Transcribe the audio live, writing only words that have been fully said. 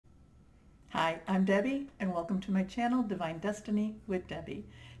Hi, I'm Debbie, and welcome to my channel, Divine Destiny with Debbie.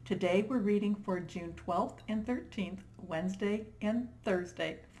 Today we're reading for June 12th and 13th, Wednesday and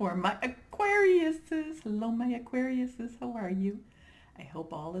Thursday, for my Aquariuses. Hello, my Aquariuses. How are you? I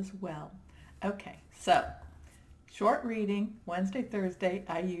hope all is well. Okay, so short reading, Wednesday, Thursday.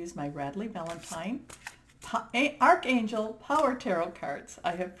 I use my Radley Valentine Archangel Power Tarot cards.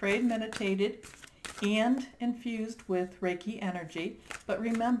 I have prayed, meditated, and infused with Reiki energy. But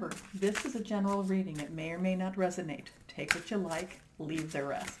remember, this is a general reading. It may or may not resonate. Take what you like, leave the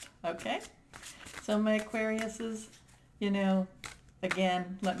rest. Okay? So my Aquariuses,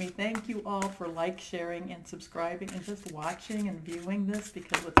 again, let me thank you all for sharing, and subscribing, and just watching and viewing this,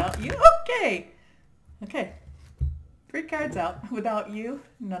 because without you, okay, 3 cards out. Without you,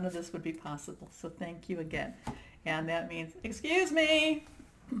 none of this would be possible. So thank you again. And that means, excuse me.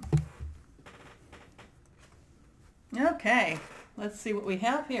 Okay, let's see what we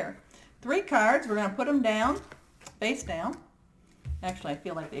have here. 3 cards. We're going to put them down, face down. Actually, I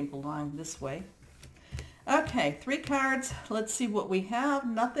feel like they belong this way. Okay, 3 cards. Let's see what we have.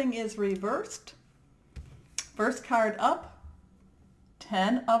 Nothing is reversed. First card up,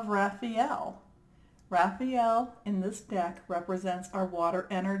 10 of Raphael. Raphael in this deck represents our water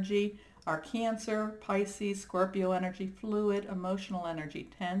energy, our Cancer, Pisces, Scorpio energy, fluid, emotional energy.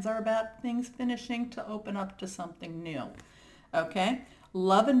 10s are about things finishing to open up to something new. Okay?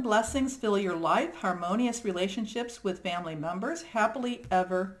 Love and blessings fill your life. Harmonious relationships with family members. Happily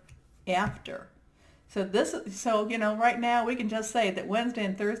ever after. So right now we can just say that Wednesday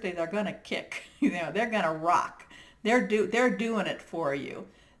and Thursdays are going to kick. They're going to rock. They're doing it for you.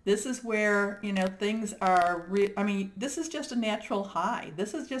 This is where, things are, this is just a natural high.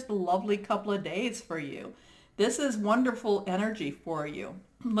 This is just a lovely couple of days for you. This is wonderful energy for you.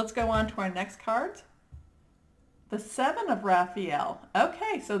 Let's go on to our next card. The 7 of Raphael.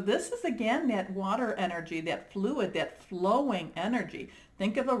 Okay, so this is again that water energy, that fluid, that flowing energy.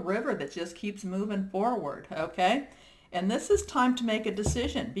 Think of a river that just keeps moving forward, okay? And this is time to make a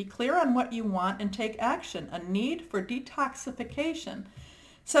decision. Be clear on what you want and take action. A need for detoxification.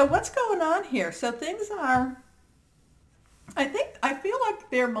 So what's going on here? So things are, I feel like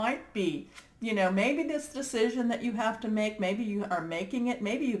there might be, maybe this decision that you have to make, maybe you are making it,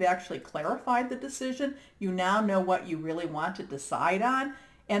 maybe you've actually clarified the decision. You now know what you really want to decide on.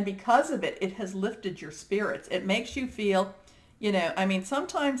 And because of it, it has lifted your spirits. It makes you feel,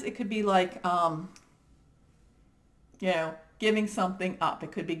 sometimes it could be like, giving something up.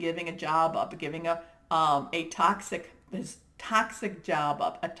 It could be giving a job up, giving a toxic job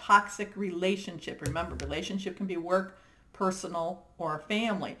up, a toxic relationship. Remember, relationship can be work, personal, or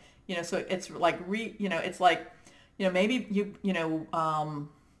family. So it's like maybe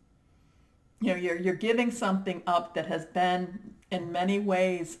you're giving something up that has been in many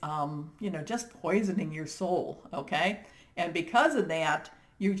ways, just poisoning your soul. Okay, and because of that,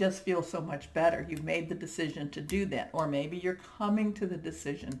 you just feel so much better. You've made the decision to do that, or maybe you're coming to the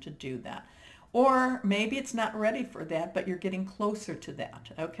decision to do that. Or maybe it's not ready for that, but you're getting closer to that,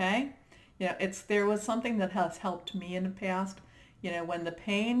 okay? There was something that has helped me in the past. When the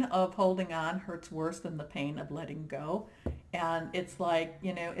pain of holding on hurts worse than the pain of letting go. And it's like,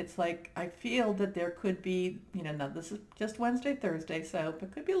 I feel that there could be, now this is just Wednesday, Thursday, so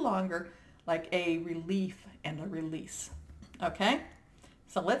it could be longer, like a relief and a release, okay?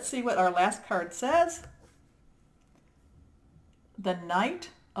 So let's see what our last card says. The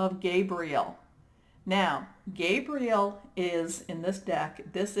Knight of Gabriel. Now, Gabriel is in this deck.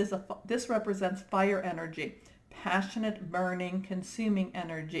 This represents fire energy, passionate, burning, consuming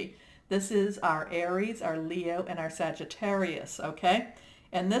energy. This is our Aries, our Leo, and our Sagittarius, okay?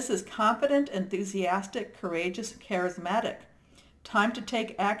 And this is confident, enthusiastic, courageous, charismatic. Time to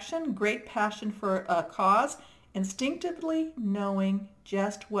take action, great passion for a cause, instinctively knowing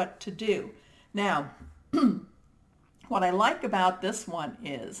just what to do. Now, what I like about this one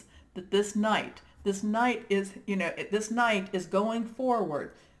is that this knight is, this knight is going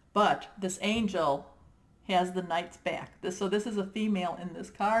forward, but this angel has the knight's back. So this is a female in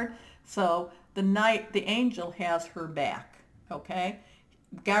this card. So the angel has her back, okay?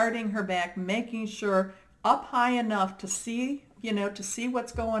 Guarding her back, making sure up high enough to see, to see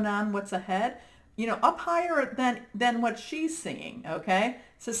what's going on, what's ahead, up higher than what she's seeing, okay?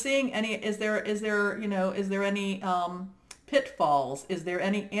 So seeing is there any pitfalls? Is there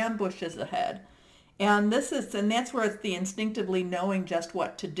any ambushes ahead? And that's where it's the instinctively knowing just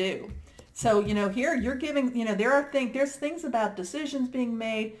what to do. So, here you're giving, there's things about decisions being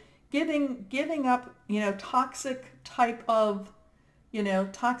made, giving up, toxic type of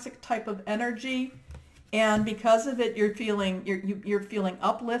energy, And because of it, you're feeling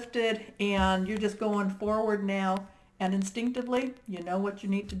uplifted, and you're just going forward now, and instinctively you know what you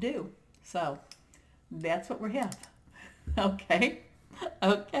need to do. So that's what we have. Okay.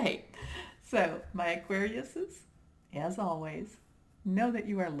 Okay. So my Aquariuses, as always, know that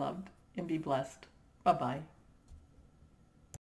you are loved and be blessed. Bye-bye.